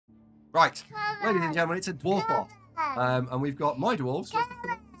Right, ladies and gentlemen, it's a dwarf off. And we've got my dwarves.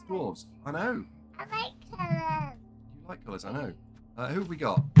 Dwarves. I know. I like colours. You like colours, I know. Who have we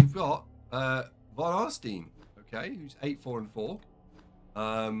got? We've got Von Arstein, okay, who's 8, 4, and 4.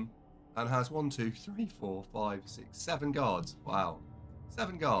 And has 1, 2, 3, 4, 5, 6, 7 guards. Wow.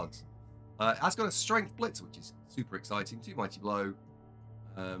 7 guards. Has got a strength blitz, which is super exciting. 2 mighty blow.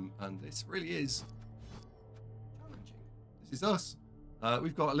 And this really is challenging. This is us.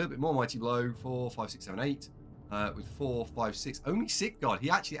 We've got a little bit more mighty blow. 4, 5, 6, 7, 8. With 4, 5, 6. Only 6 guard. He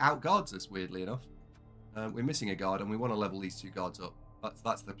actually outguards us, weirdly enough. We're missing a guard, and we want to level these 2 guards up.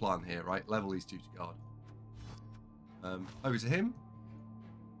 That's the plan here, right? Level these 2 to guard. Over to him.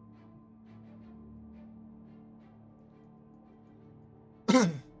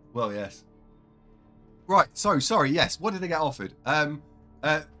 Well, yes. Right, so, sorry, yes. What did I get offered? No.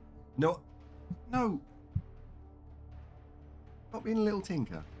 Not being a little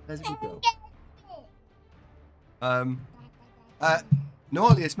tinker. There's a good girl.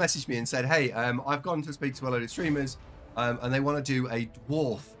 Noalius messaged me and said, hey, I've gone to speak to a load of streamers, and they want to do a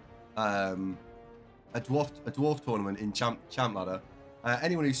dwarf tournament in Champ Ladder.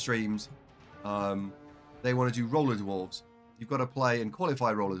 Anyone who streams, they want to do roller dwarves. You've got to play and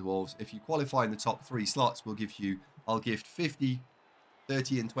qualify roller dwarves. If you qualify in the top 3 slots, I'll gift 50,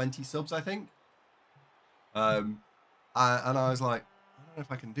 30, and 20 subs, I think. And I was like, I don't know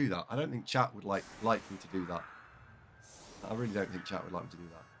if I can do that. I don't think chat would like me to do that. I really don't think chat would like me to do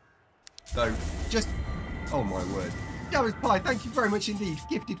that. So, just... Oh, my word. Jabba's Pie, thank you very much indeed.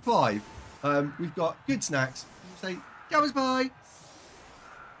 Gifted 5. We've got good snacks. You say, Jabba's Pie.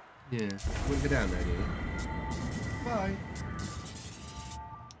 Yeah. Wouldn't go down there, do you? Bye.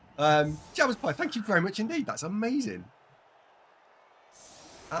 Jabba's Pie, thank you very much indeed. That's amazing.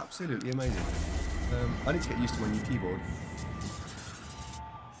 Absolutely amazing. I need to get used to my new keyboard.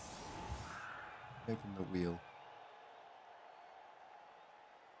 Open the wheel.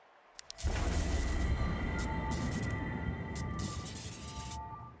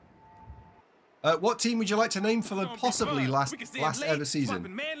 What team would you like to name for the possibly last ever season?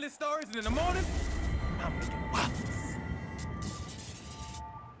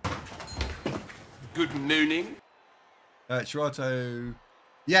 Good nooning. Shirato.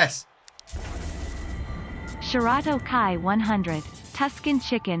 Yes. Shirato Kai 100. Tuscan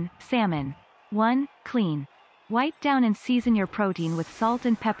chicken, salmon. 1. Clean. Wipe down and season your protein with salt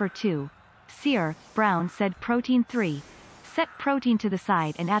and pepper. 2. Sear, Brown said protein. 3. Set protein to the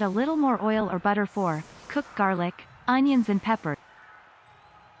side and add a little more oil or butter. 4. Cook garlic, onions and pepper.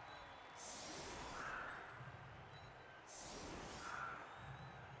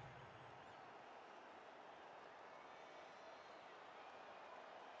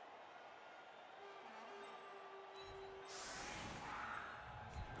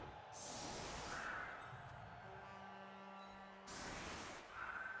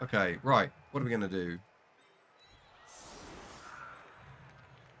 Okay, right. What are we going to do?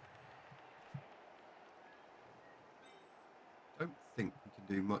 Don't think we can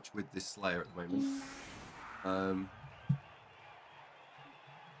do much with this Slayer at the moment.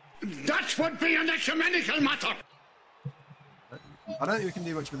 That would be an ecumenical matter. I don't think we can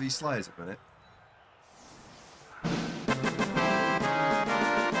do much with these Slayers at the minute.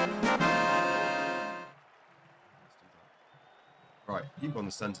 Right, keep on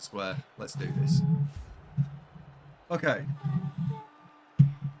the center square. Let's do this. Okay.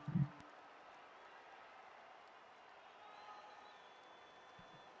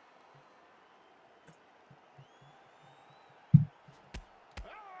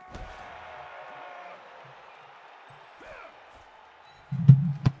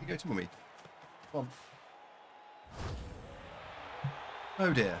 You go to mummy. Come on.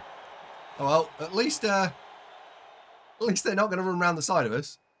 Oh dear. Oh well, at least they're not going to run around the side of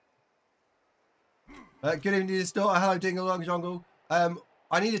us. Good evening, dear daughter. Hello, Dingle Long Jungle.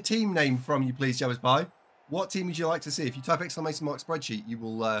 I need a team name from you, please, Jabba's Pie. What team would you like to see? If you type exclamation mark spreadsheet, you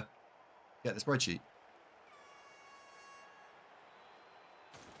will get the spreadsheet.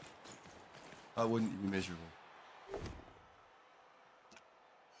 I wouldn't be miserable.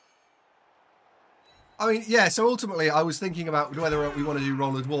 I mean, yeah, so ultimately I was thinking about whether or not we want to do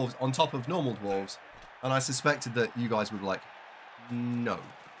roller dwarves on top of normal dwarves. And I suspected that you guys would be like, no.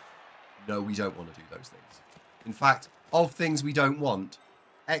 No, we don't want to do those things. In fact, of things we don't want,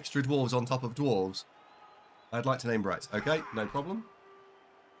 extra dwarves on top of dwarves, I'd like to name Brett. Okay, no problem.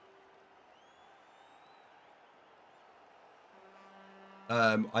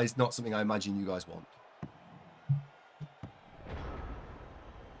 It's not something I imagine you guys want.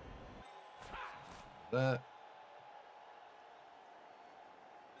 There.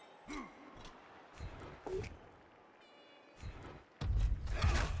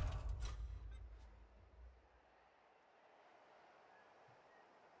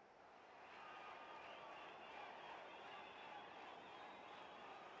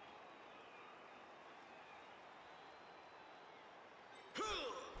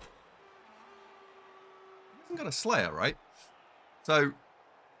 Got a Slayer, right? So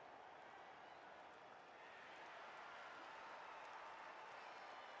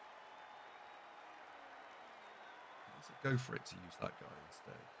go for it to use that guy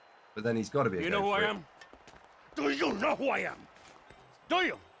instead. But then he's got to be a You know who I am? Do you know who I am? Do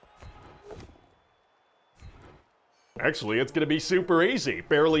you? Actually, it's going to be super easy.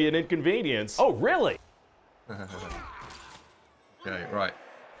 Barely an inconvenience. Oh, really? Okay, right.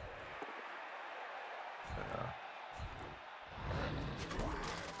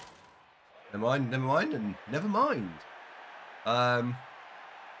 Never mind, and never mind. So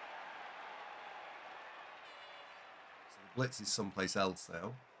the Blitz is someplace else now.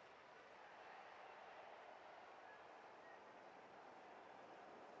 Doesn't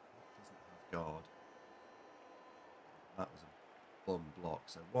have guard. That was a bum block.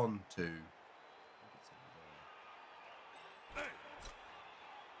 So 1, 2.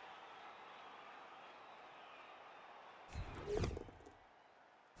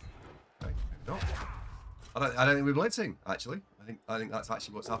 I don't think we're blitzing, actually. I think that's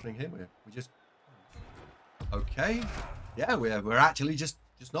actually what's happening here. We just okay. Yeah, we're actually just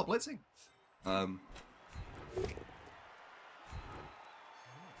not blitzing.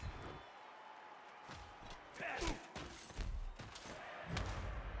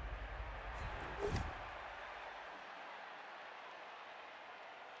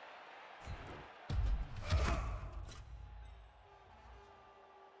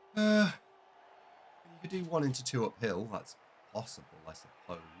 You could do 1 into 2 uphill. That's possible, I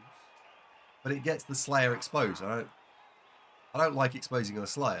suppose. But it gets the Slayer exposed. I don't like exposing the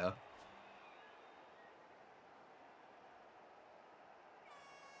Slayer.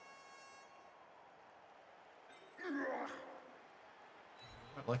 I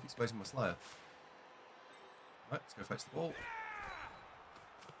don't like exposing my Slayer. Right, let's go fetch the ball.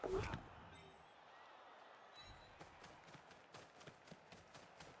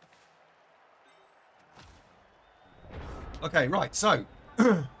 Okay, right, so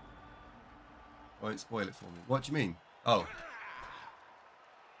won't spoil it for me. What do you mean? Oh.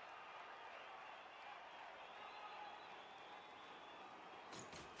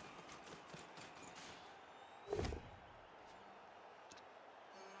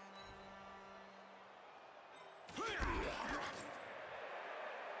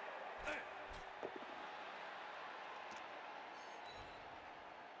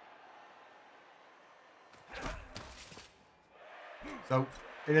 So,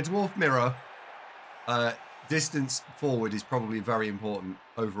 in a Dwarf mirror, distance forward is probably very important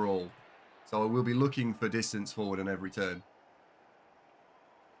overall. So I will be looking for distance forward on every turn.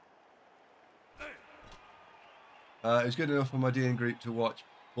 It was good enough for my DN group to watch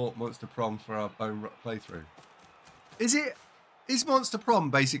Monster Prom for our own playthrough. Is Monster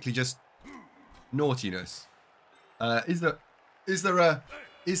Prom basically just naughtiness? Is there a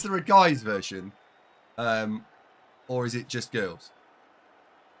guys version, or is it just girls?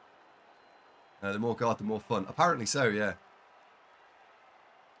 The more guard, the more fun. Apparently so, yeah.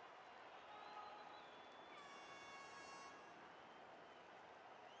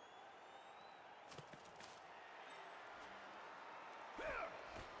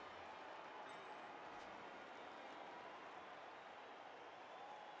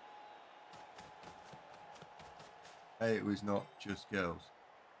 Hey, it was not just girls.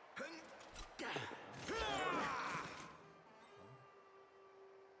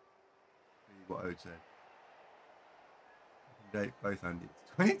 What I would say. Date both Andy.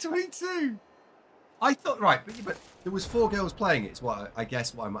 2022. I thought right, but there was 4 girls playing. It's what I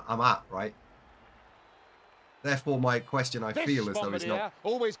guess what I'm at, right? Therefore, my question I feel as though it's not.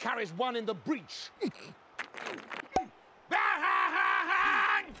 Always carries one in the breach.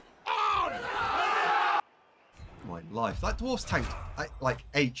 My life, that dwarf's tanked like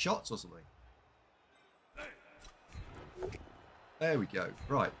 8 shots or something. There we go.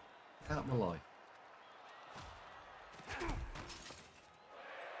 Right. Out of my life.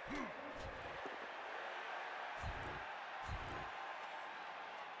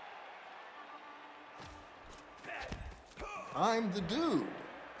 I'm the dude,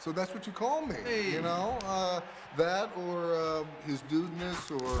 so that's what you call me. Hey. You know, that or his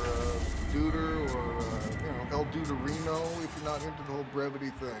dudeness or duder or you know El Duderino if you're not into the whole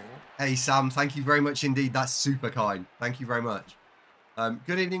brevity thing. Hey Sam, thank you very much indeed. That's super kind. Thank you very much.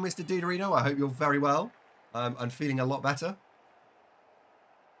 Good evening, Mr. Dudorino. I hope you're very well and feeling a lot better.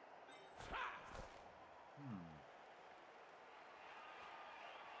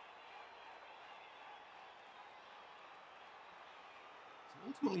 So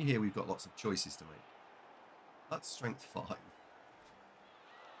ultimately here we've got lots of choices to make. That's strength 5. I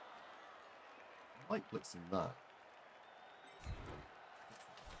like blitzing that.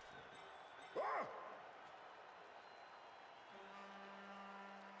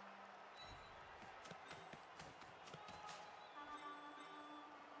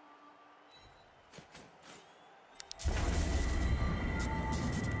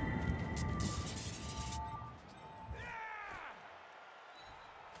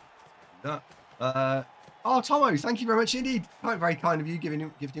 Oh, Tomo, thank you very much indeed. Very kind of you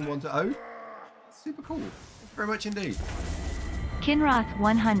gifting one to O. That's super cool. Thank you very much indeed. Kinroth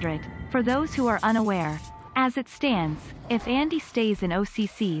 100. For those who are unaware, as it stands, if Andy stays in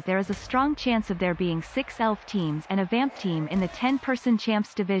OCC, there is a strong chance of there being 6 elf teams and a vamp team in the 10-person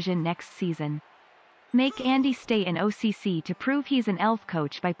champs division next season. Make Andy stay in OCC to prove he's an elf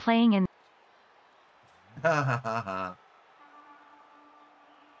coach by playing in. Ha ha ha ha.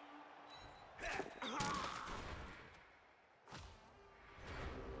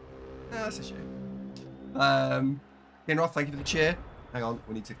 That's a shame. Kinroth, thank you for the cheer. Hang on,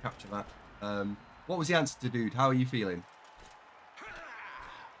 we need to capture that. What was the answer to dude? How are you feeling?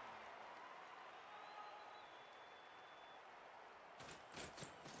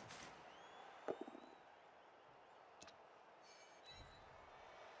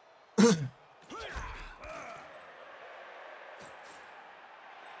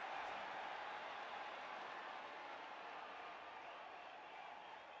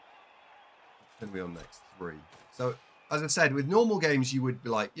 Going to be on next 3. So, as I said, with normal games, you would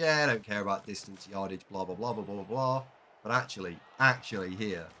be like, yeah, I don't care about distance, yardage, blah, blah, blah, blah, blah, blah. But actually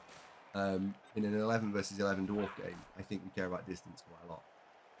here, in an 11 versus 11 dwarf game, I think we care about distance quite a lot.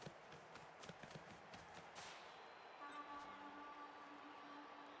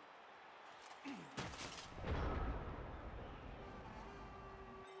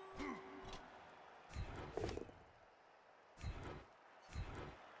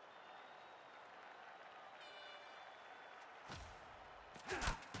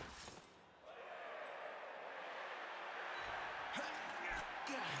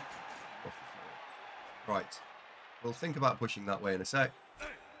 Right, we'll think about pushing that way in a sec.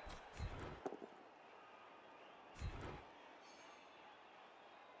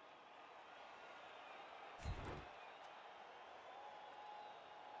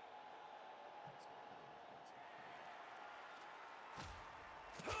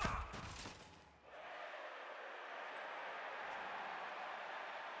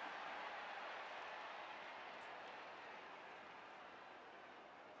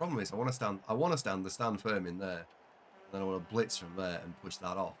 Problem is, I want to stand firm in there, and then I want to blitz from there and push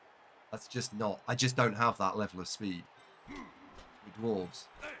that off. That's just not. I just don't have that level of speed with dwarves.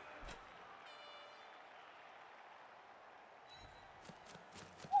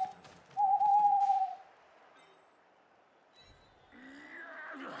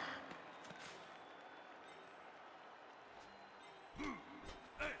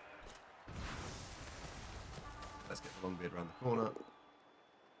 Let's get the long beard around the corner.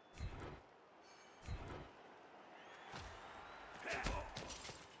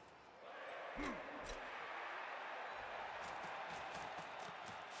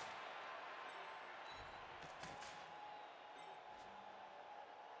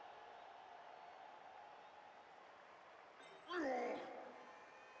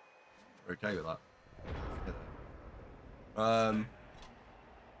 Okay with that.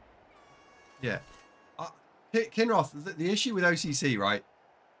 Yeah. Kinroth, the issue with OCC, right,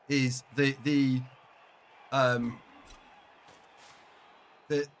 is it's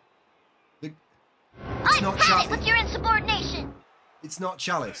not Chalice with your insubordination. It's not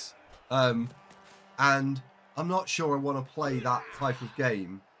Chalice, and I'm not sure I want to play that type of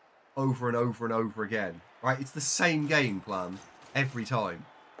game over and over and over again. Right? It's the same game plan every time.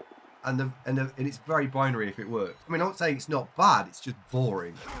 And it's very binary if it works. I mean, I'm not saying it's not bad, it's just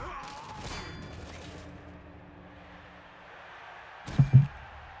boring.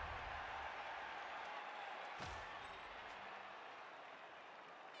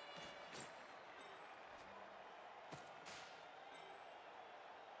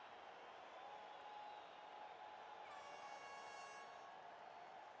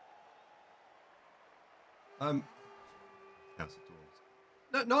 House of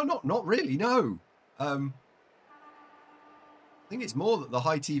Dwarves. No, not really, no. I think it's more that the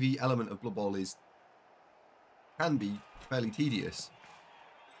high TV element of Blood Bowl can be fairly tedious.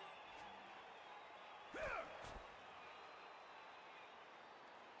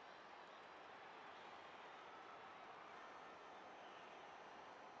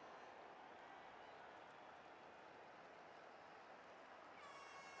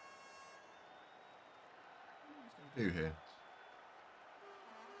 Do here.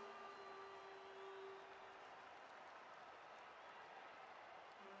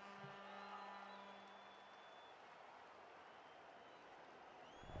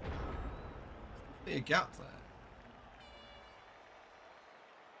 Be a gap there.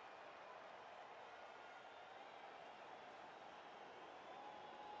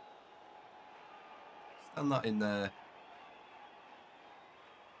 Stand that in there.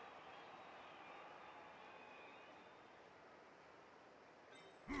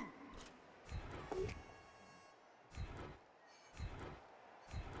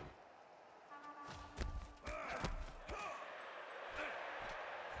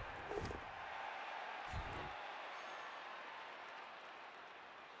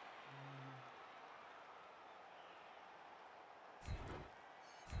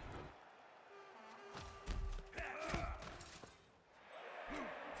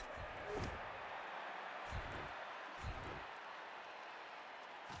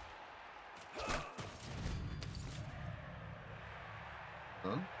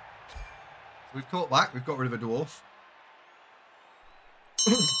 Done. So we've caught back. We've got rid of a dwarf.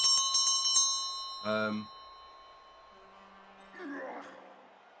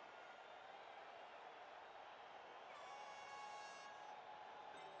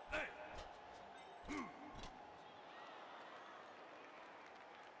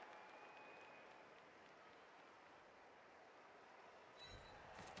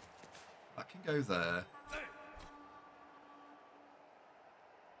 That can go there.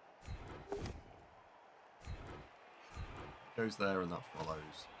 Goes there and that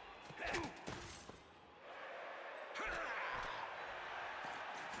follows.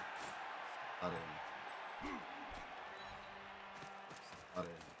 That in. That in.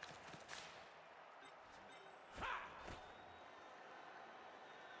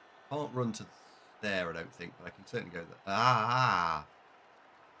 Can't run to there, I don't think, but I can certainly go there. Ah!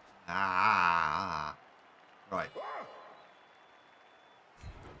 Ah! Right.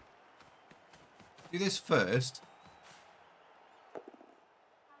 Do this first.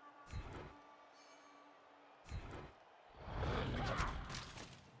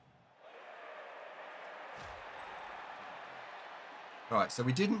 Right, so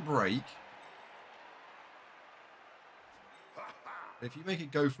we didn't break. If you make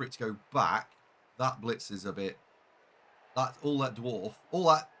it go for it to go back, that blitz is a bit... That's all that dwarf. All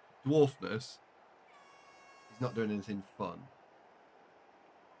that dwarfness is not doing anything fun.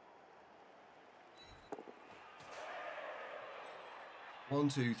 One,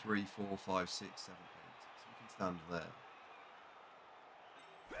 two, three, 4, 5, 6, 7, 8. So we can stand there.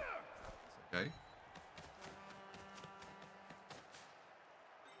 It's okay.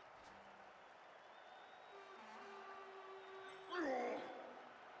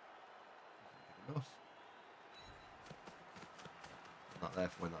 Enough. Not there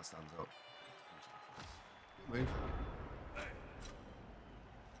for when that stands up. Move.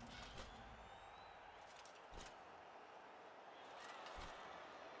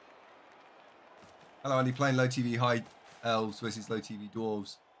 Hello, Andy. Playing low TV high elves versus low TV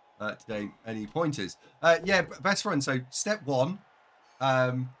dwarves today. Any pointers? Yeah, best friend. So step one,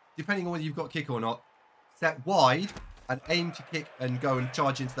 depending on whether you've got kick or not, step wide and aim to kick and go and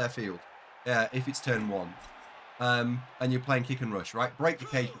charge into their field. If it's turn one, and you're playing kick and rush, right? Break the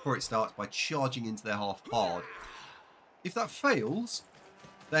cage before it starts by charging into their half hard. If that fails,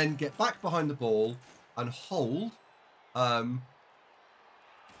 then get back behind the ball and hold.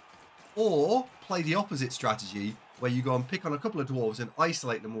 Or play the opposite strategy where you go and pick on a couple of dwarves and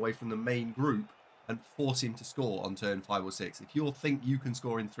isolate them away from the main group and force him to score on turn 5 or 6 if you think you can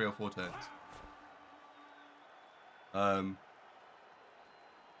score in 3 or 4 turns.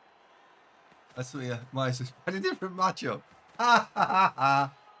 That's my quite a different matchup. Ha ha ha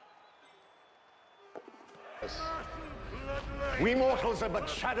ha. We mortals are but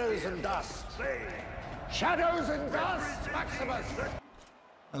shadows and dust. Shadows and dust, Maximus!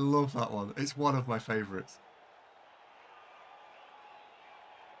 I love that one. It's one of my favourites.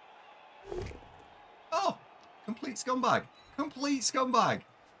 Oh! Complete scumbag. Complete scumbag.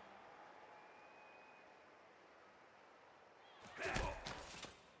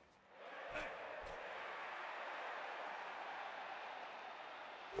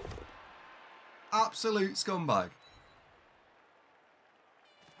 Absolute scumbag.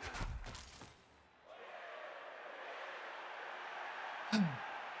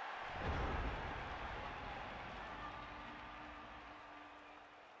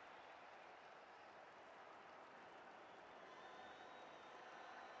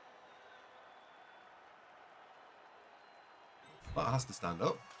 That has to stand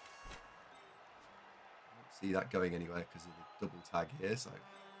up. see that going anywhere because of the double tag here, so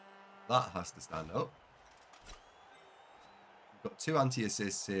that has to stand up. We've got 2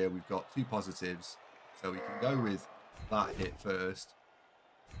 anti-assists here, we've got 2 positives, so we can go with that hit first.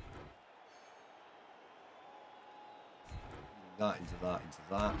 That into that, into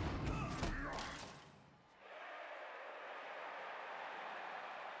that.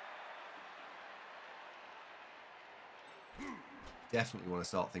 Definitely want to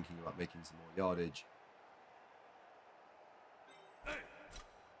start thinking about making some more yardage.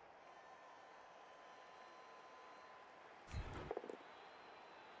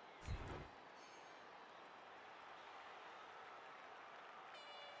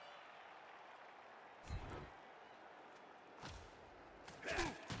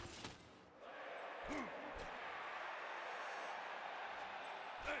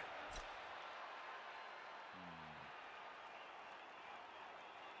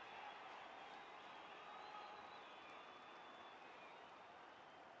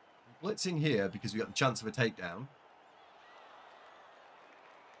 Blitzing here because we got the chance of a takedown.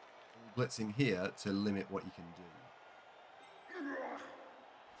 Blitzing here to limit what you can do.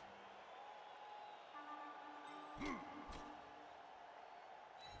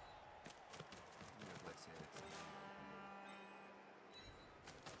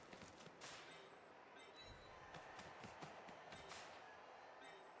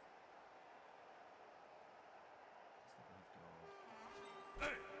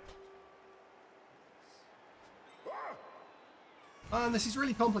 Man, this is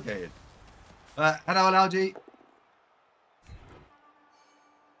really complicated. Hello, LG.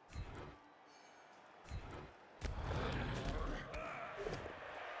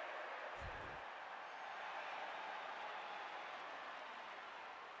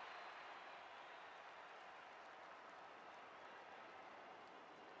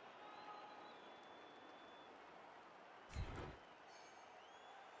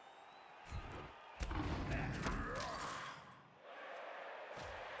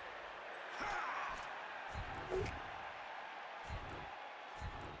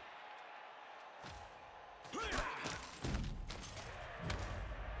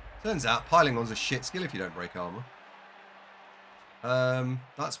 Turns out piling on's a shit skill if you don't break armor.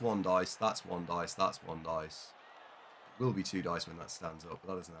 That's 1 dice, that's 1 dice, that's 1 dice. It will be 2 dice when that stands up,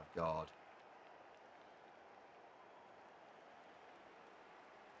 but that doesn't have guard.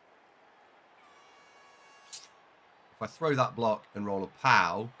 If I throw that block and roll a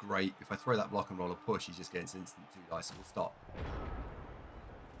pow, great. If I throw that block and roll a push, he just gets instant 2 dice and will stop.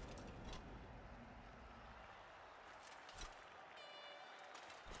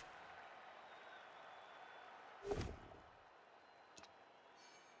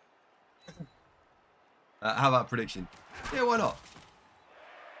 How about prediction? Yeah, why not?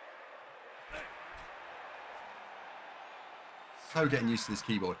 So getting used to this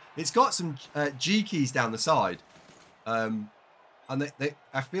keyboard. It's got some G keys down the side, and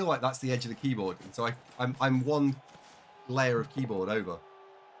I feel like that's the edge of the keyboard, and so I'm 1 layer of keyboard over.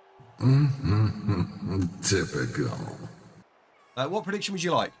 Typical. What prediction would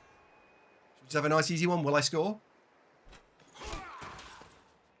you like? Should we just have a nice easy one? Will I score?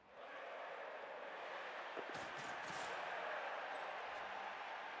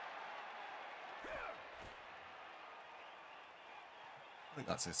 I think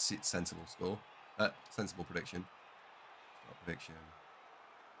that's a sensible score. Sensible prediction. Not prediction.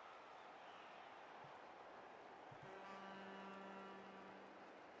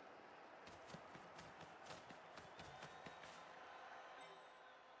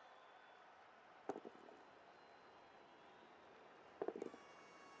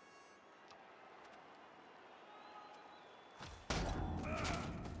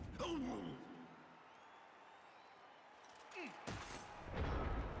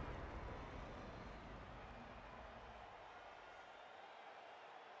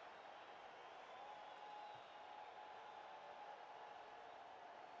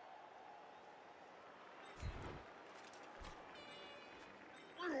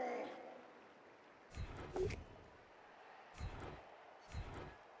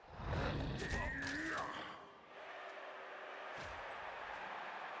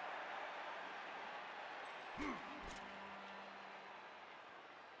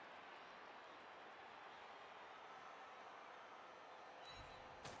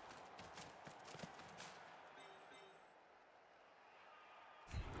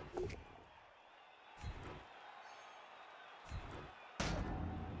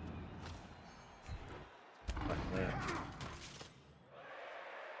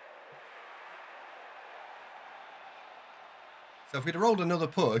 So if we'd have rolled another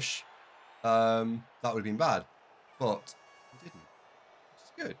push, that would have been bad. But he didn't, which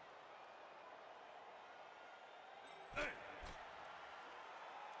is good. We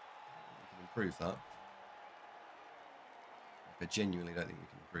can improve that. I genuinely don't think we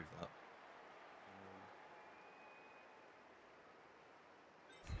can improve that.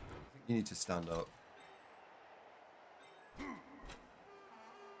 I think you need to stand up.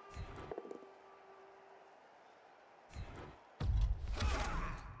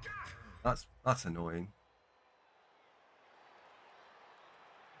 That's annoying.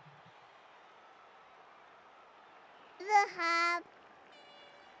 The hub.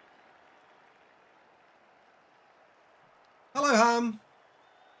 Hello, Ham.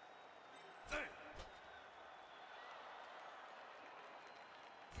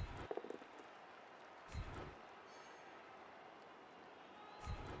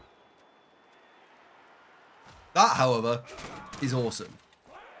 That, however, is awesome.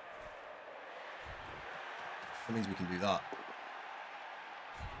 That means we can do that.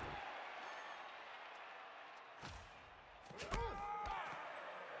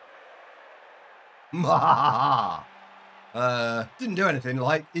 Didn't do anything,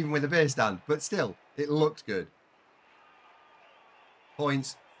 like, even with a beer stand, but still, it looked good.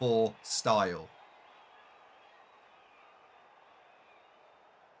 Points for style.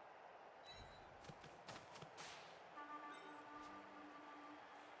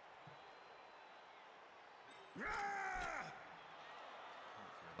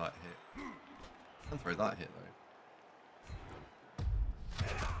 That hit. I can throw that hit though.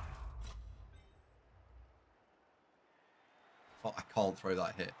 Oh, I can't throw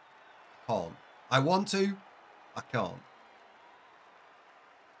that hit. I can't. I want to. I can't.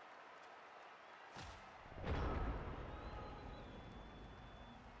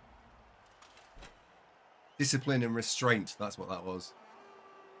 Discipline and restraint. That's what that was.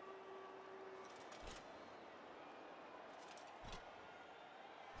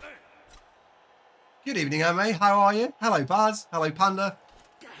 Good evening, Ame. How are you? Hello, Baz. Hello, Panda.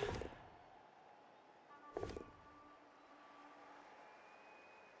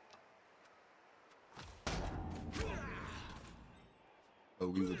 Oh,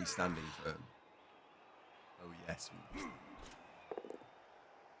 we will be standing firm. Oh, yes, we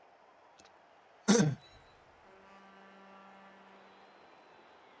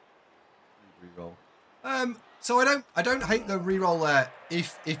will. Reroll. So I don't hate the reroll there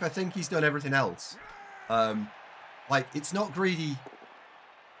if I think he's done everything else. Like, it's not greedy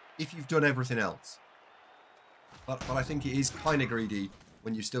if you've done everything else. But I think it is kind of greedy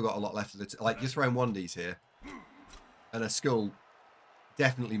when you've still got a lot left of the... Like, you're throwing 1Ds here. And a skull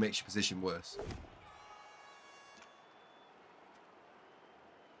definitely makes your position worse.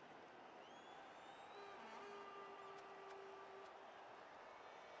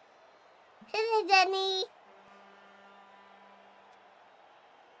 Hello, Jenny.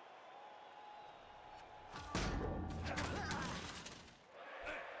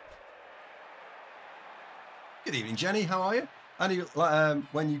 Good evening, Jenny. How are you? Andy,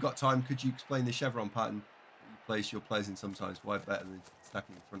 when you got time, could you explain the chevron pattern that you place your players in sometimes? Why better than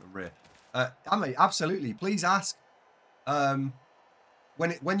stacking front and rear? Amy, absolutely. Please ask. When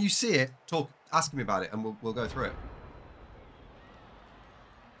you see it, ask me about it, and we'll go through it.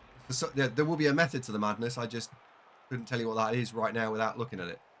 So, there will be a method to the madness. I just couldn't tell you what that is right now without looking at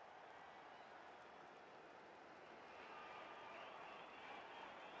it.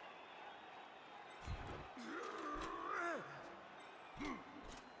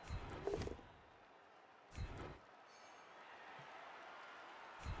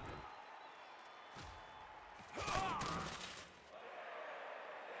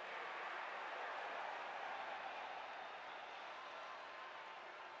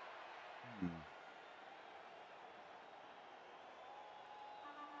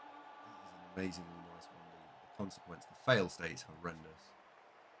 Amazingly nice one. The consequence, the fail state is horrendous.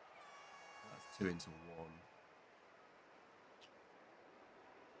 That's 2 into 1.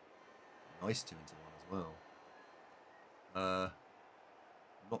 Nice 2 into 1 as well. I'm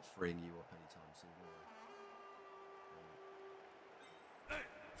not freeing you up anytime soon, am I?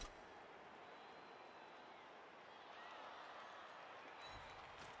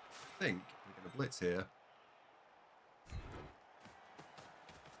 I think we're going to blitz here.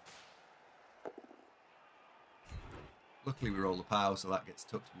 Luckily we roll the power, so that gets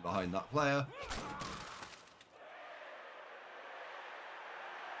tucked from behind that player.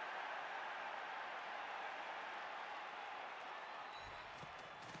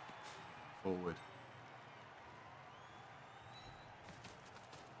 Forward.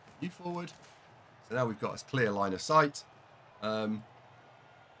 You forward. So now we've got a clear line of sight.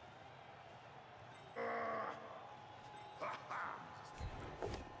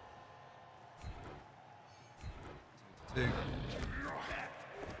 2.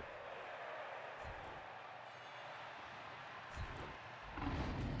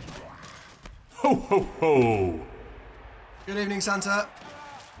 Ho, ho, ho! Good evening, Santa.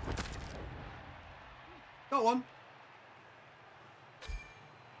 Got one.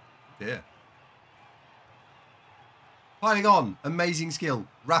 Dear. Piling on. Amazing skill.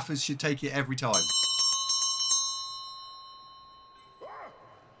 Raffers should take it every time.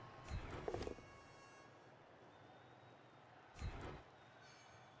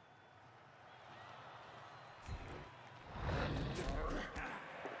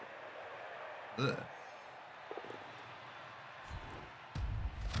 Ugh.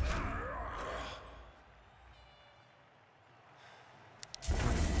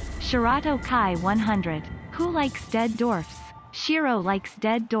 Shirato Kai 100. Who likes dead dwarfs? Shiro likes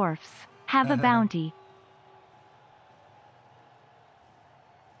dead dwarfs. Have a bounty.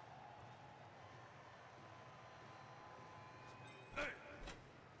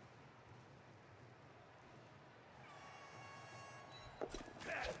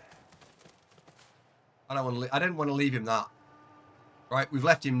 I don't want to leave him that. Right, we've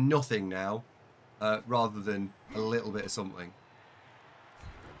left him nothing now, rather than a little bit of something.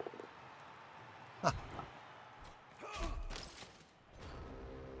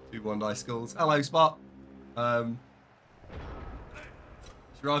 2 1 dice skulls. Hello, Spot. Shirato,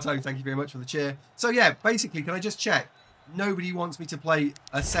 thank you very much for the cheer. So yeah, basically, can I just check? Nobody wants me to play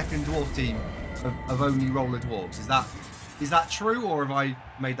a second dwarf team of only roller dwarves. Is that true, or have I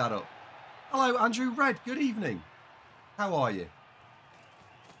made that up? Hello, Andrew Red. Good evening. How are you?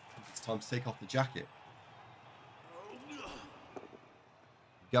 It's time to take off the jacket.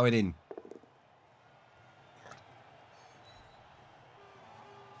 Going in.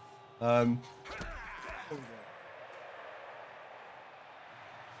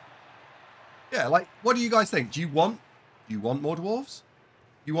 Yeah, like, what do you guys think? Do you want more dwarves?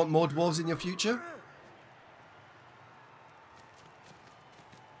 Do you want more dwarves in your future?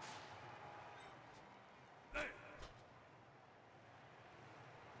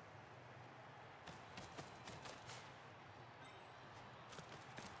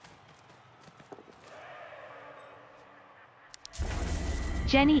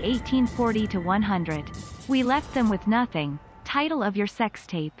 Jenny 1840 to 100. We left them with nothing. Title of your sex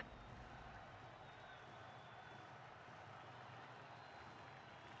tape.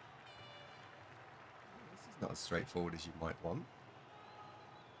 This is not as straightforward as you might want.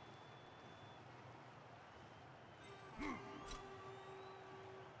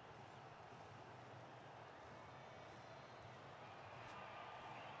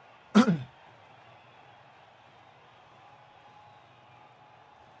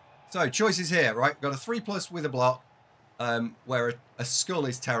 So, choices here, right? Got a 3+ with a block, where a skull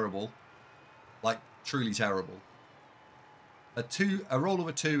is terrible. Like, truly terrible. A roll of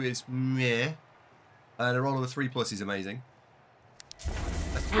a 2 is meh. And a roll of a 3+ is amazing.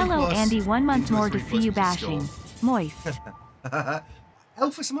 Hello, Andy. 1 month more to see you bashing. Moist.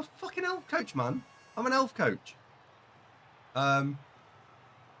 Elfus, I'm a fucking elf coach, man. I'm an elf coach. Do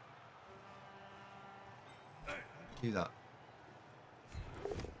that.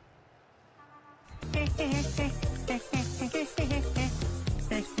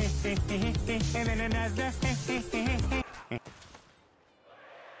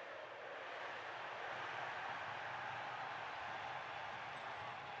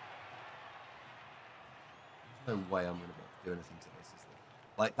 No way I'm going to do anything to this.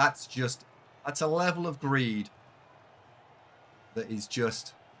 Like, that's a level of greed that is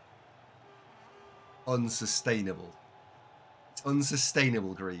just unsustainable. It's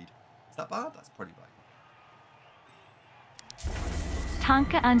unsustainable greed. Is that bad? That's pretty bad.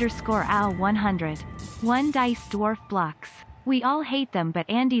 Tonka _ow 100. 1 dice dwarf blocks. We all hate them, but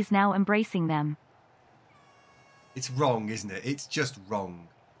Andy's now embracing them. It's wrong, isn't it? It's just wrong.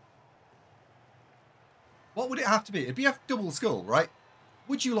 What would it have to be? It'd be a double skull, right?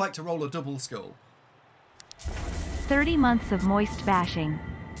 Would you like to roll a double skull? 30 months of moist bashing.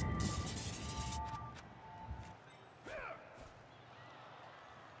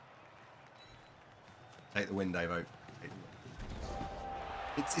 Take the win, Davo.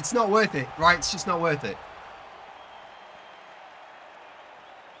 It's not worth it, right? It's just not worth it.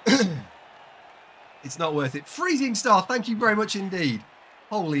 It's not worth it. Freezing Star, thank you very much indeed.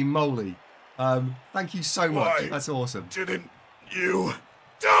 Holy moly. Thank you so much. That's awesome. Didn't you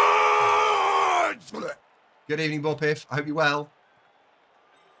dodge? Good evening, Bob Piff. I hope you're well.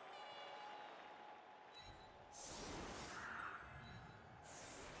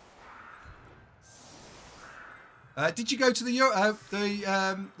 Did you go to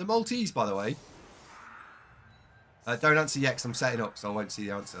the Maltese, by the way? Don't answer yet, 'cause I'm setting up, so I won't see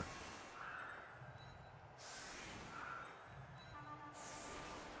the answer.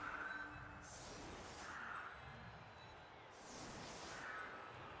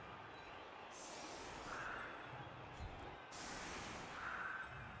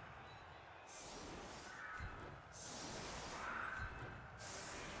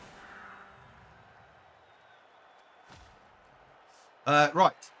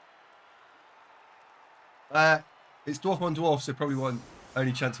 Right. It's Dwarf on Dwarf, so probably one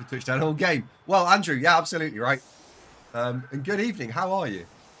only chance for touchdown all game. Well, Andrew, yeah, absolutely right. And good evening. How are you?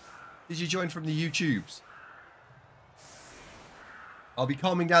 Did you join from the YouTubes? I'll be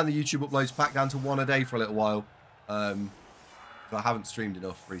calming down the YouTube uploads back down to 1 a day for a little while. I haven't streamed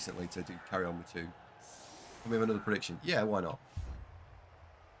enough recently to carry on with 2. Can we have another prediction? Yeah, why not?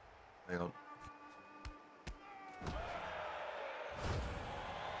 Hang on.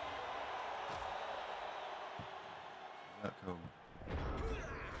 That come.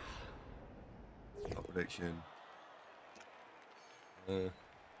 Not prediction.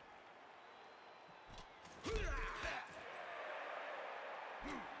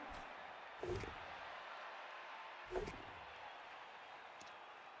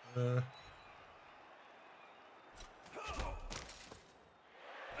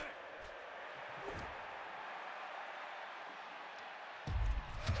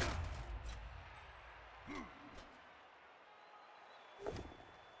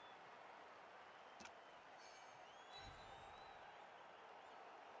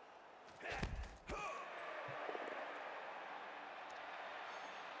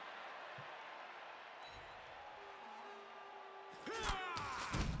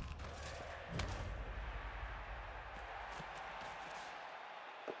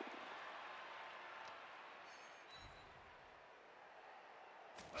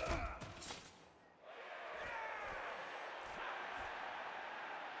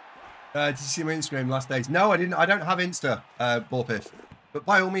 Did you see my Instagram last days? No, I didn't. I don't have Insta, Borpiff. But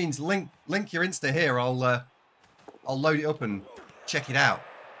by all means, link your Insta here. I'll load it up and check it out.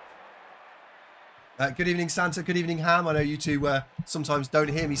 Good evening, Santa. Good evening, Ham. I know you two sometimes don't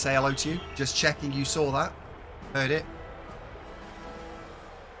hear me say hello to you. Just checking you saw that. Heard it.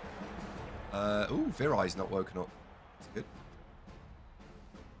 Ooh, Virai's not woken up. That's good.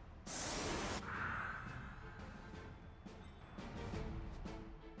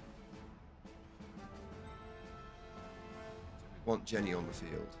 Want Jenny on the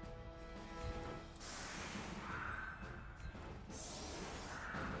field.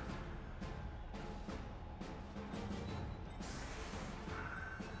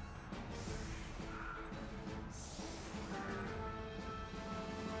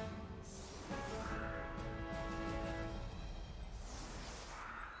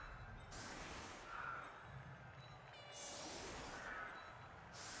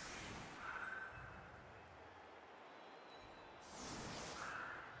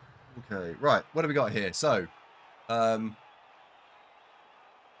 Okay, right. What have we got here? So, do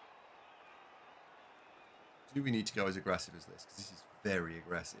we need to go as aggressive as this? Because this is very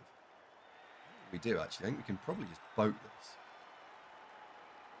aggressive. We do, actually. I think we can probably just boat this.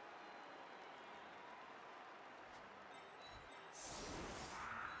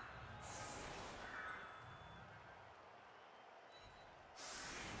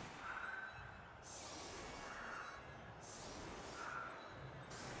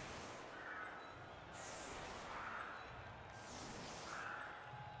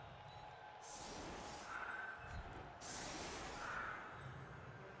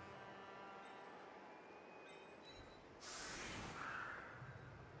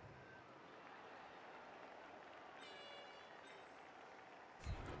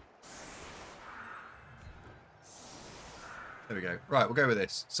 There we go. Right, we'll go with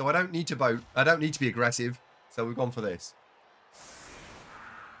this. So I don't need to boat. I don't need to be aggressive. So we've gone for this.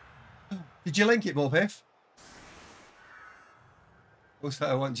 Did you link it, Morpiff? Also,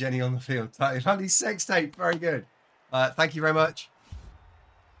 I want Jenny on the field. Lovely sex tape. Very good. Thank you very much.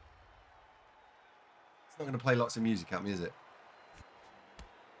 It's not going to play lots of music at me, is it?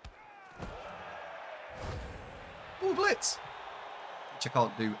 Oh, Blitz. Which I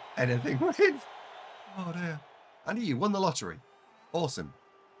can't do anything with. Oh, dear. Andy, you won the lottery. Awesome.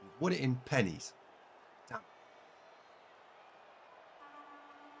 You've won it in pennies. Damn.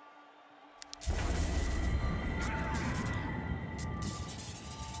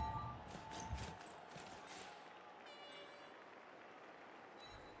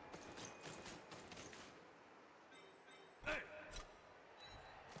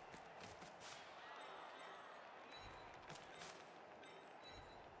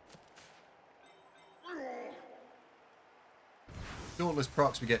 Dauntless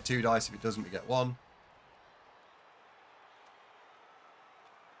procs, we get 2 dice. If it doesn't, we get 1.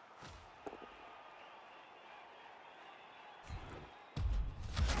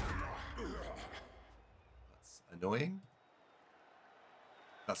 That's annoying.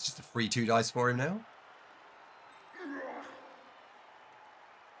 That's just a free 2 dice for him now.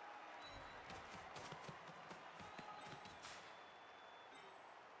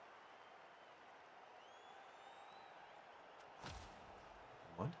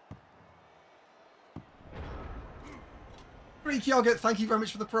 Freaky Yogurt, thank you very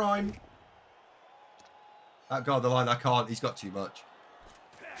much for the prime. Oh god, the line, I can't. He's got too much.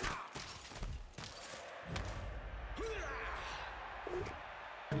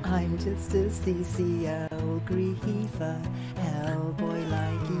 I'm just a CCL griefer, hellboy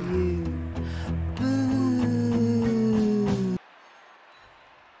like you. Boo!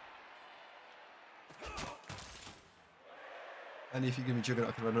 And if you give me Juggernaut,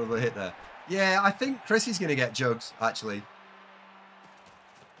 I can have another hit there. Yeah, I think Chris is going to get Jugs, actually.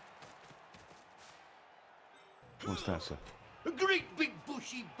 What's that, sir? A great big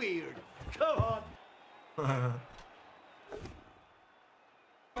bushy beard. Come on.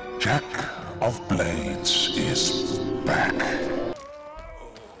 Jack of Blades is back.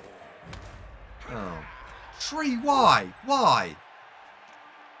 Oh. Tree, why? Why?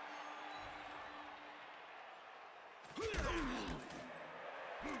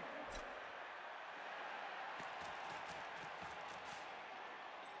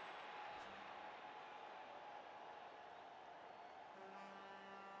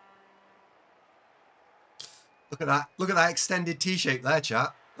 Look at that. Look at that extended T-shape there,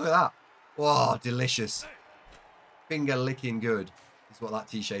 chat. Look at that. Wow, delicious. Finger licking good is what that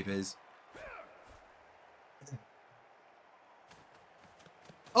T-shape is.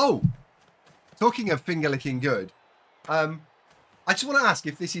 Oh, talking of finger licking good, I just want to ask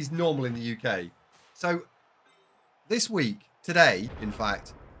if this is normal in the UK. So this week, today, in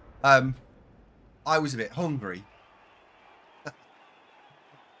fact, I was a bit hungry.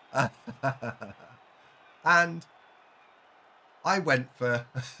 And I went for,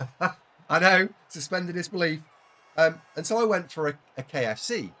 I know, suspended disbelief. And so I went for a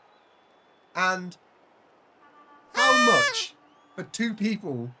KFC. And how much for 2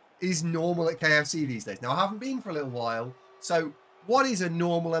 people is normal at KFC these days? Now, I haven't been for a little while. So what is a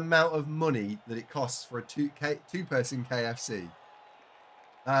normal amount of money that it costs for a two-person KFC?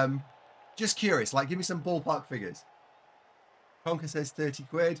 Just curious, like, give me some ballpark figures. Tonka says 30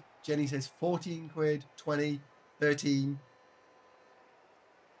 quid. Jenny says 14 quid, 20, 13,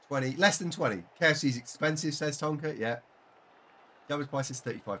 20, less than 20. KFC's expensive, says Tonka. Yeah. Average price is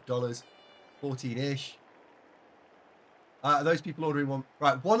 $35, 14-ish. Are those people ordering one?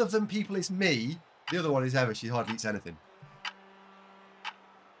 Right, one of them people is me. The other one is Eva. She hardly eats anything.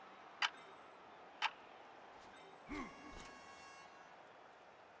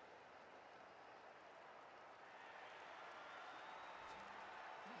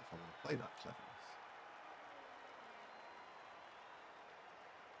 I want to play that cleverness.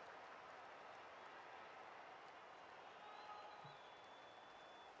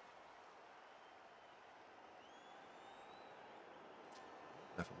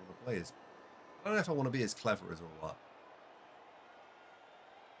 I don't know if I want to play as. I don't know if I want to be as clever as all that.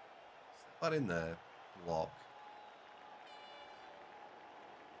 Step that in there. Block.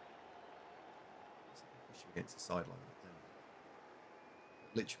 Push him against the sideline.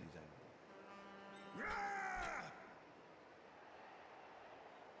 Literally down.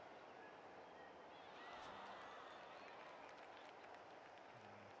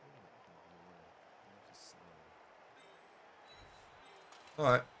 All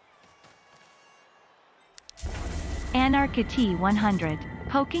right. Anarchy 100.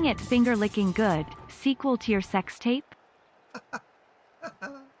 Poking at finger licking good. Sequel to your sex tape?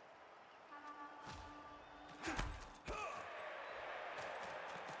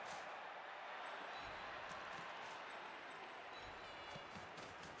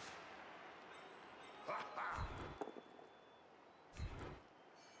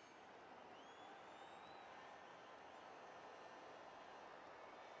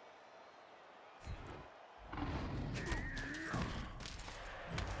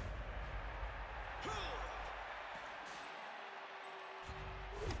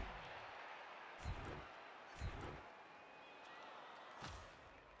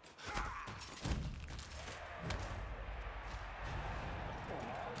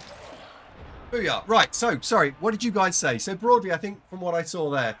 Booyah. Right, so, sorry, what did you guys say? So broadly, I think from what I saw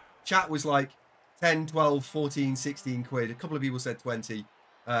there, chat was like 10, 12, 14, 16 quid. A couple of people said 20,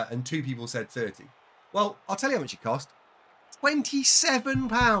 and 2 people said 30. Well, I'll tell you how much it cost.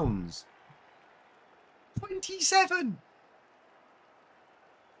 £27. 27.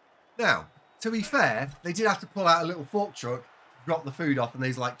 Now, to be fair, they did have to pull out a little fork truck, drop the food off, and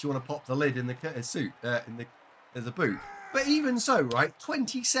they's like, "Do you want to pop the lid in the suit in the boot?" But even so, right,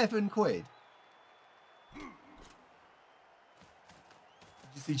 27 quid. Did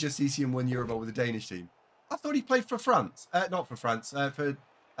you see just CC him 1 year ago with the Danish team? I thought he played for France. Not for France. Well,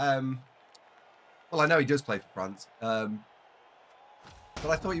 I know he does play for France. But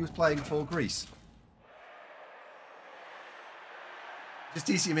I thought he was playing for Greece. Just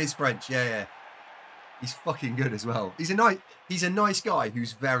TC him is French. Yeah, yeah. He's fucking good as well. He's a nice guy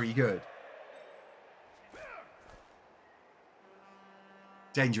who's very good.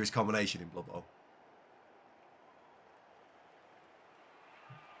 Dangerous combination in Blood Bowl.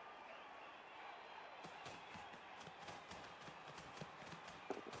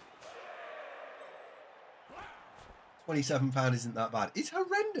 £27 isn't that bad. It's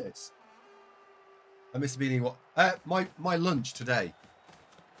horrendous. I must have been eating what? My lunch today.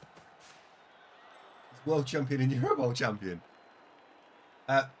 He's world champion and Euro Bowl champion.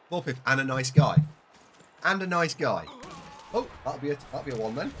 Bullpip and a nice guy. And a nice guy. Oh, that'll be a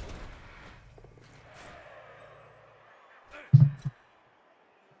one then.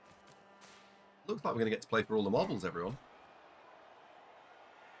 Looks like we're gonna get to play for all the marbles, everyone.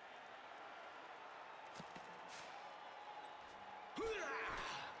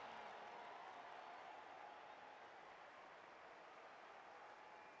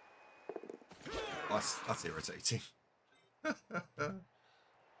 That's irritating. Oh my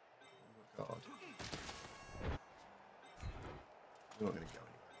god. We're not going to go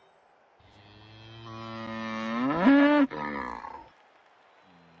anywhere.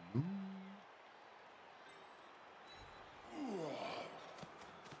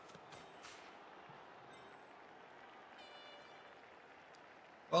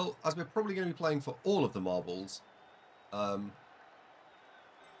 Well, as we're probably going to be playing for all of the marbles,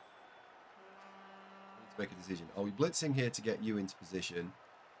 make a decision. Are we blitzing here to get you into position?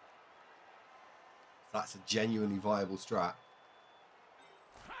 That's a genuinely viable strat.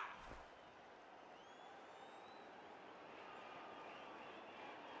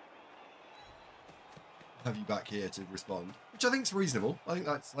 Have you back here to respond, which I think is reasonable. I think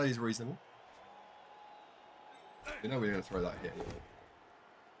that is reasonable. You know we're going to throw that here.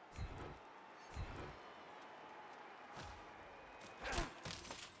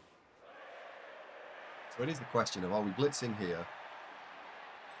 So it is the question of, are we blitzing here,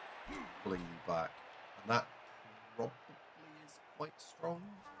 pulling you back, and that probably is quite strong.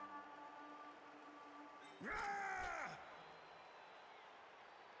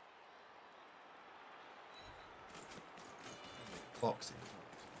 Boxing.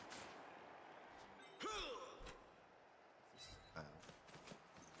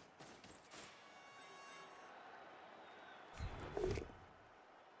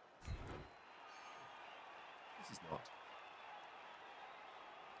 This is not.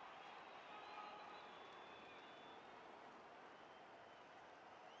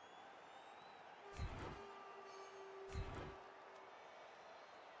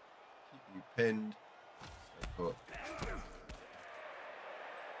 Keep you pinned. Stay put.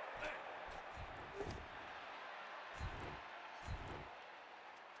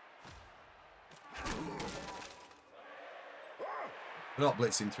 We're not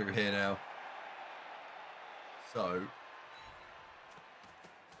blitzing through here now. So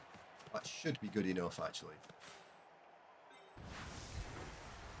that should be good enough, actually.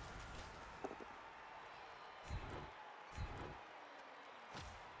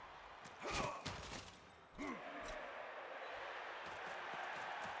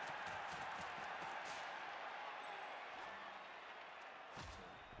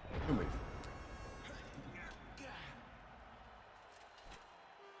 Good move.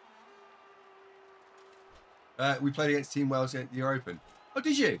 We played against Team Wales at the Euro Open. Oh,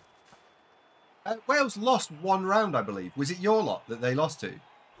 did you? Wales lost one round, I believe. Was it your lot that they lost to?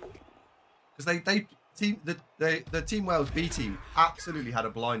 Because the Team Wales B team absolutely had a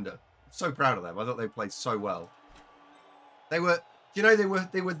blinder. I'm so proud of them. I thought they played so well. They were, you know, they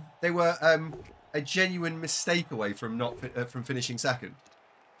were a genuine mistake away from from finishing second.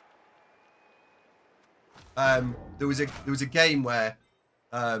 There was a game where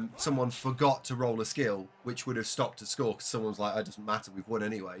someone forgot to roll a skill, which would have stopped a score because someone was like, "It doesn't matter, we've won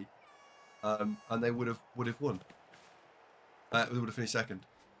anyway," and they would have won. They would have finished second.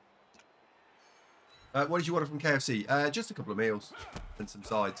 What did you order from KFC? Just a couple of meals and some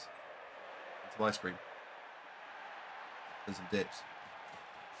sides, and some ice cream, and some dips.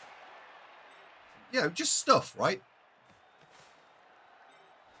 Yeah, just stuff, right?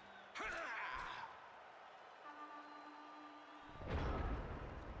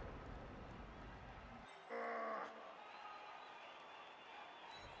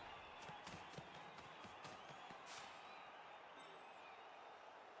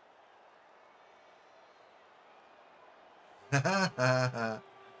 I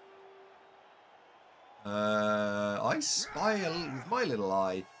spy with my little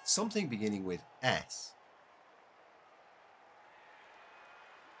eye something beginning with S.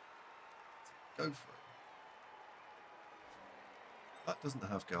 Go for it. That doesn't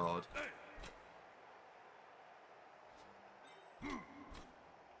have guard.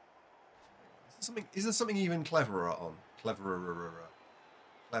 Is there something even cleverer on? Cleverer.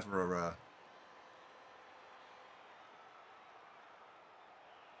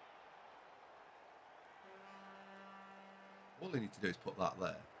 All I need to do is put that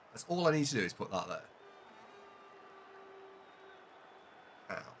there. That's all I need to do is put that there.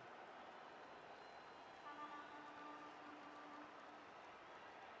 Ow.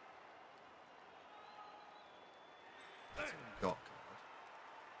 That's what we've got.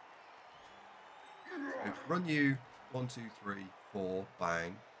 So run you 1, 2, 3, 4,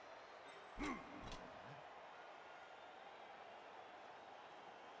 bang.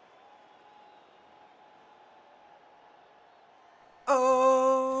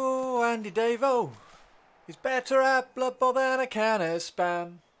 Oh, AndyDavo. He's better at Blood Bowl than a can of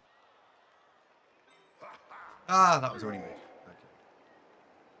Spam. Ah, that was already me. Okay.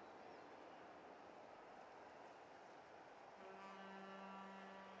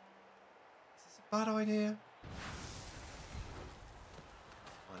 Is this a bad idea?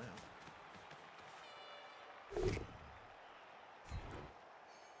 I know.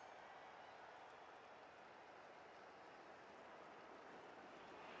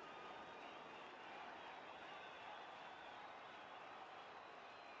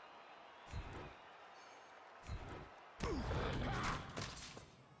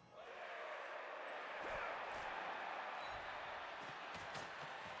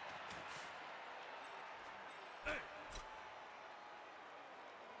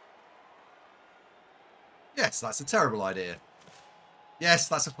 Yes, that's a terrible idea. Yes,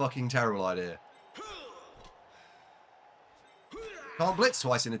 that's a fucking terrible idea. Can't blitz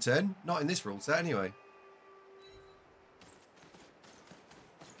twice in a turn. Not in this rule set, anyway.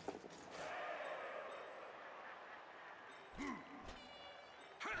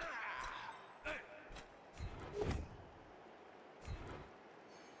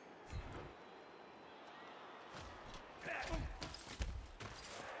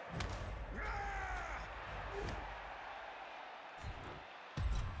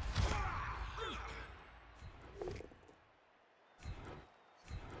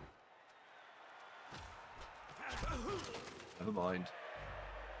 Never mind.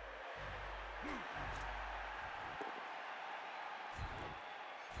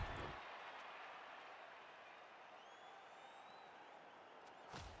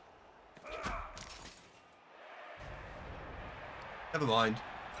 Never mind.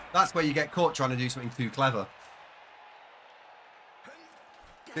 That's where you get caught trying to do something too clever.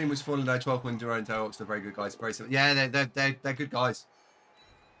 Team was fun and 12 wins around Orcs. They're very good guys. Very simple. Yeah, they're good guys.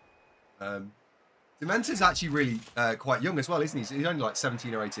 Dementor's actually really quite young as well, isn't he? He's only like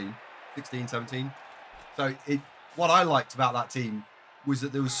 17 or 18, 16, 17. So what I liked about that team was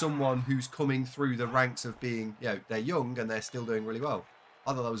that there was someone who's coming through the ranks of being, you know, they're young and they're still doing really well.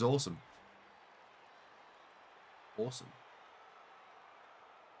 I thought that was awesome. Awesome.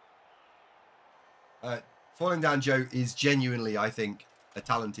 Falling Down Joe is genuinely, I think, a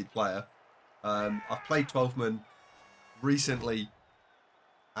talented player. I've played 12-man recently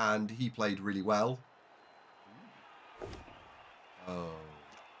and he played really well. Oh.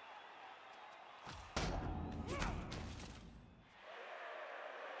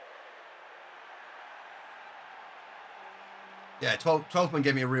 Yeah, 12-man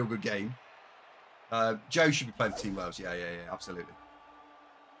gave me a real good game. Joe should be playing for Team Wales. Yeah, absolutely.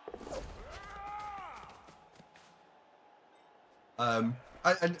 And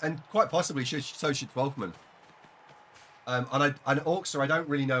quite possibly so should 12-man. And Orcs I don't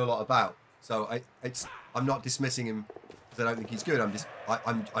really know a lot about, so I'm not dismissing him because I don't think he's good. I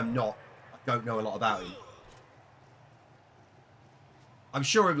don't know a lot about him. I'm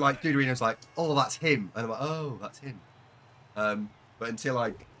sure like Duderino's like, oh, that's him, and I'm like, oh, that's him. But until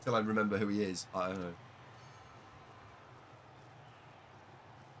I remember who he is, I don't know.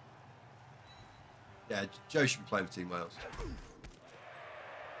 Yeah, Joe should be playing for Team Wales.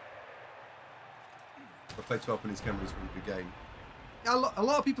 I played 12 minutes. Cameron was a really good game. Yeah, a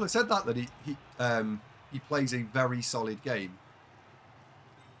lot of people have said that he plays a very solid game.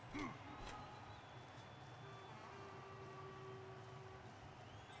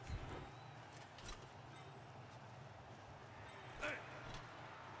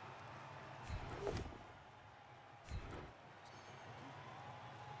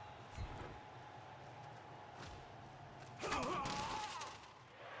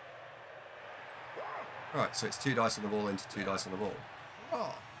 Right, so it's 2 dice on the wall into 2 dice on the wall.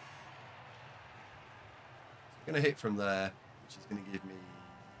 Oh. I'm going to hit from there, which is going to give me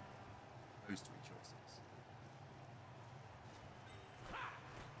those 3 choices.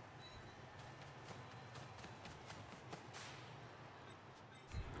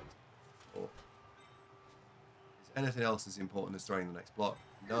 Or, is anything else as important as throwing the next block?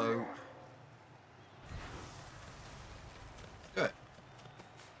 No. Do it.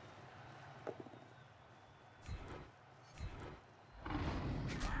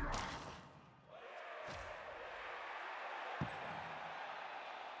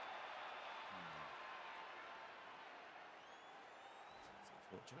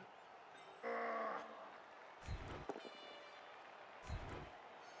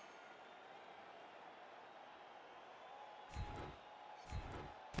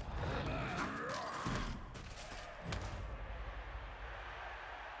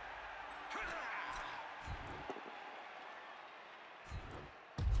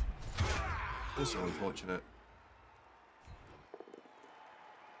 Also unfortunate.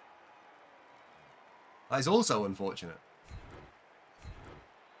 That is also unfortunate.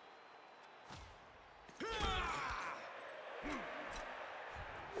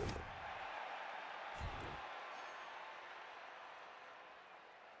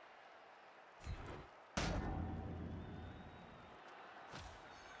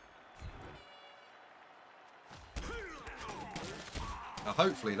 Now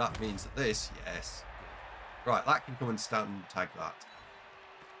hopefully that means that this, yes. Right, that can come and stand and tag that.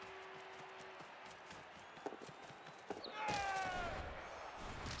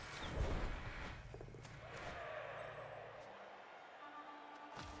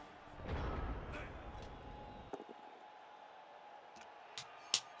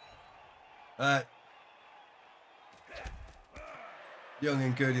 Young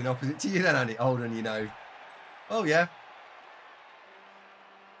and good in opposite to you then, Andy. Older and you know. Oh yeah.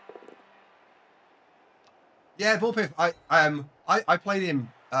 Yeah, Bullpiff. I played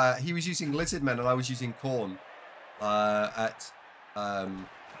him. He was using Lizardmen and I was using Khorne at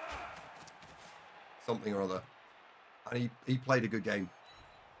something or other, and he played a good game.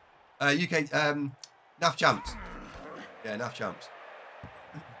 UK NAF champs. Yeah, NAF champs.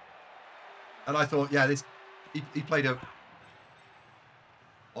 And I thought, yeah, this he played a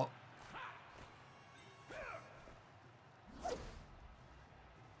what?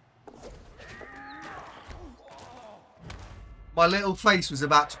 My little face was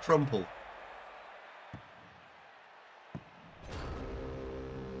about to crumple.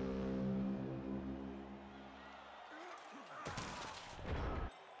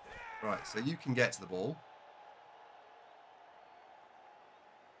 Right, so you can get to the ball.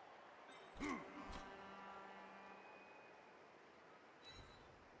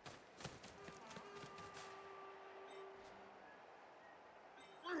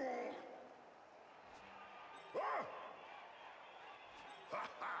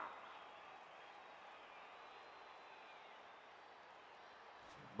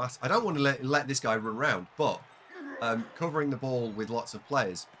 I don't want to let this guy run around, but covering the ball with lots of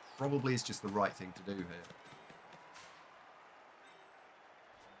players probably is just the right thing to do here.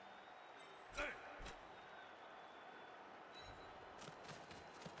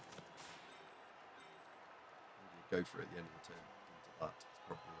 Go for it at the end of the turn. Into that. It's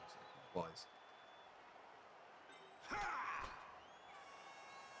probably also wise.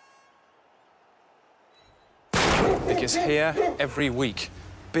 Because here, every week,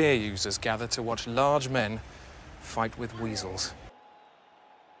 beer users gather to watch large men fight with weasels.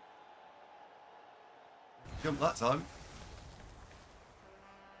 Jump that time.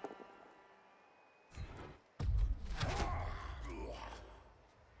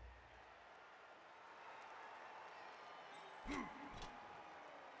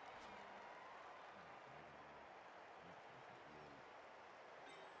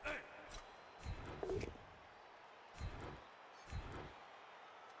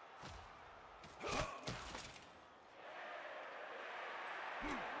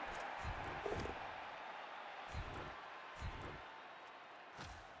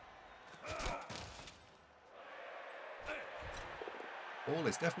 Ball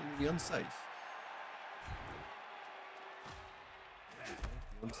is definitely unsafe.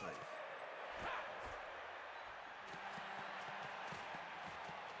 Unsafe.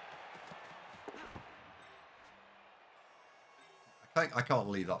 I can't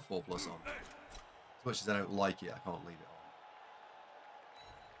leave that 4+ on. As much as I don't like it, I can't leave it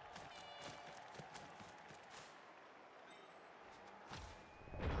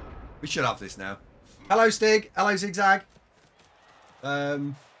on. We should have this now. Hello, Stig. Hello, Zigzag.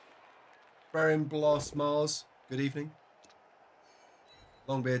 Baron Bloss Mars. Good evening.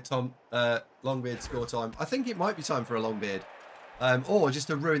 Longbeard Tom. Longbeard score time. I think it might be time for a Longbeard. Or just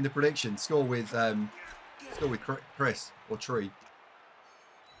to ruin the prediction, score with Chris or Tree.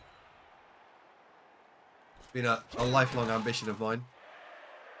 It's been a lifelong ambition of mine.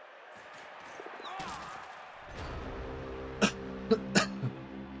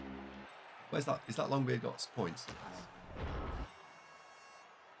 Where's that? Is that Longbeard got points?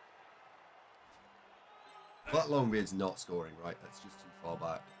 That Longbeard's not scoring, right? That's just too far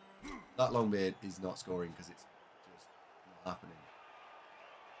back. That Longbeard is not scoring because it's just not happening.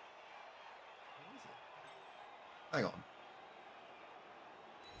 What is it? Hang on.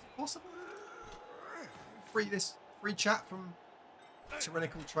 Is it possible? Free chat from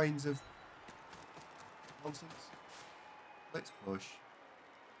tyrannical trains of nonsense. Let's push.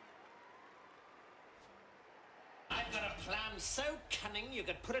 I've got a plan so cunning you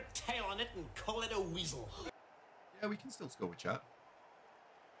could put a tail on it and call it a weasel. Yeah, we can still score with chat.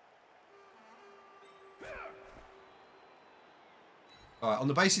 Alright, on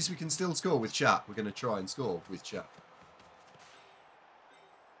the basis we can still score with chat, we're going to try and score with chat.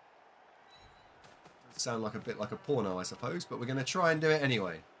 Does sound like a bit like a porno, I suppose, but we're going to try and do it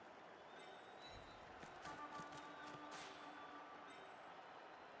anyway.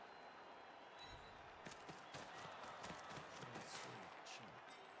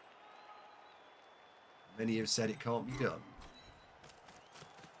 Many have said it can't be done.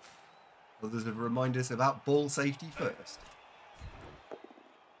 Others have reminded us about ball safety first.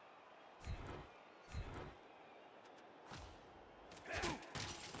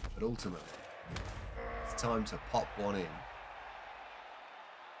 But ultimately, it's time to pop one in.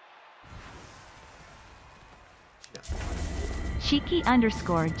 Yeah.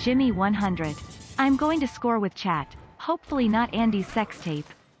 Cheeky_Jimmy100. I'm going to score with chat. Hopefully not Andy's sex tape.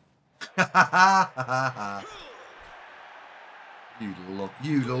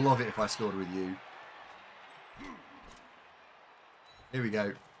 You'd love it if I scored with you. Here we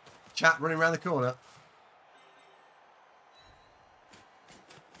go. Chat running around the corner.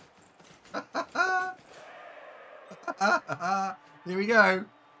 Here we go.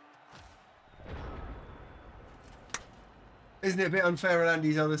 Isn't it a bit unfair on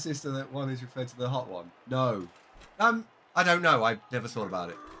Andy's other sister that one is referred to the hot one? No. I don't know. I never thought about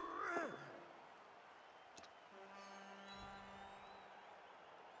it.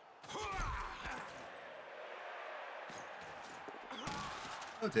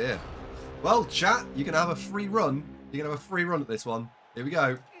 Oh dear. Well, chat, you're going to have a free run. You're going to have a free run at this one. Here we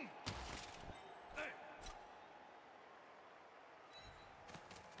go.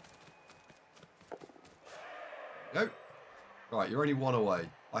 Go. Right, you're only one away.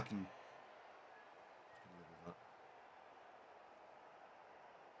 I can live with that.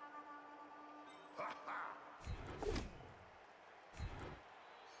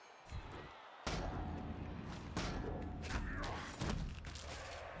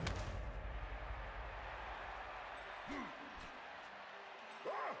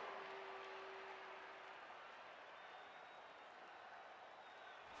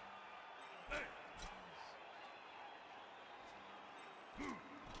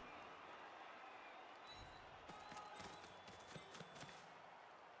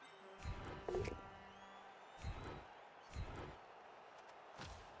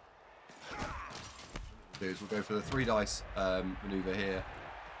 We'll go for the 3 dice maneuver here,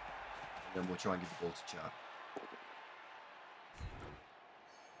 and then we'll try and give the ball to chat.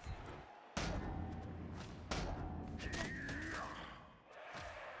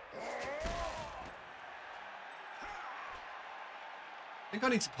 I think I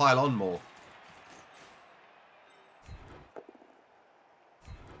need to pile on more.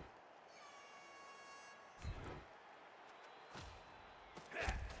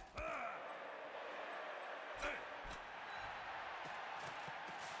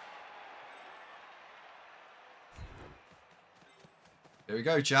 Here we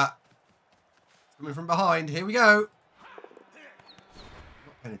go, chat. It's coming from behind. Here we go.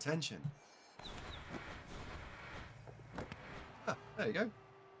 Not paying attention. Ah, there you go.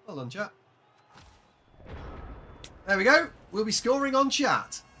 Well done, chat. There we go. We'll be scoring on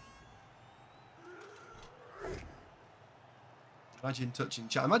chat. Imagine touching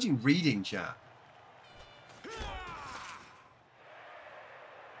chat. Imagine reading chat.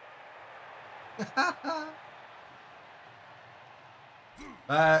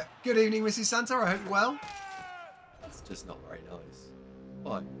 Good evening, Mrs. Santa. I hope you're well. That's just not very nice.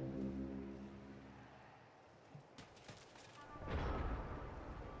 Why?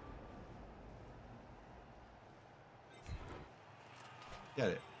 Get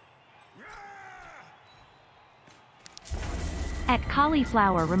it. At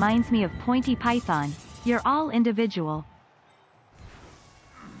cauliflower reminds me of pointy python. You're all individual.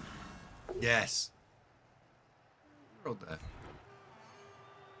 Yes. Rolled there.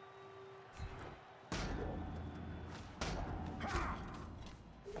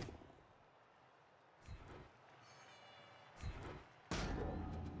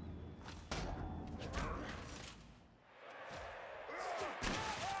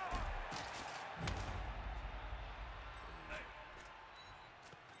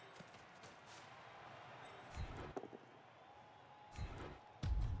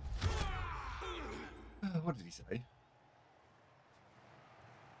 What did he say?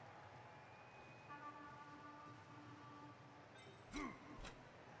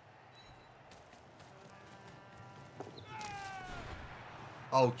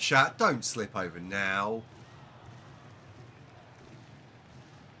 Oh, chat, don't slip over now.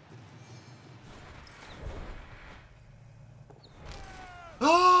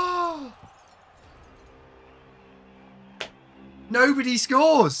 Oh! Nobody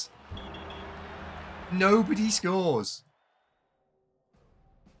scores! Nobody scores.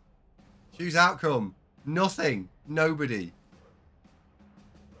 Choose outcome. Nothing. Nobody.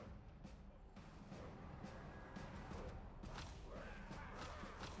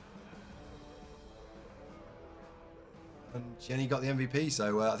 And Jenny got the MVP,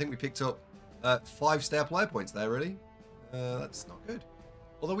 so I think we picked up 5 star player points there, really. That's not good.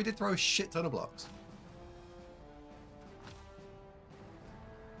 Although we did throw a shit ton of blocks.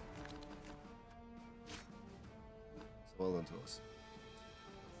 Well done to us.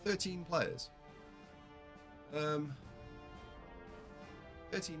 13 players. 13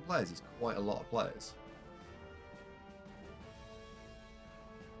 players is quite a lot of players.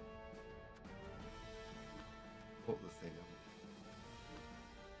 Put the thing on.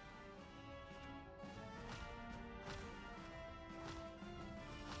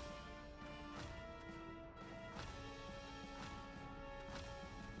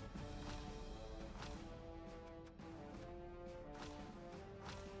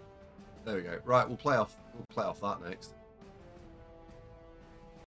 There we go. Right, we'll play off that next.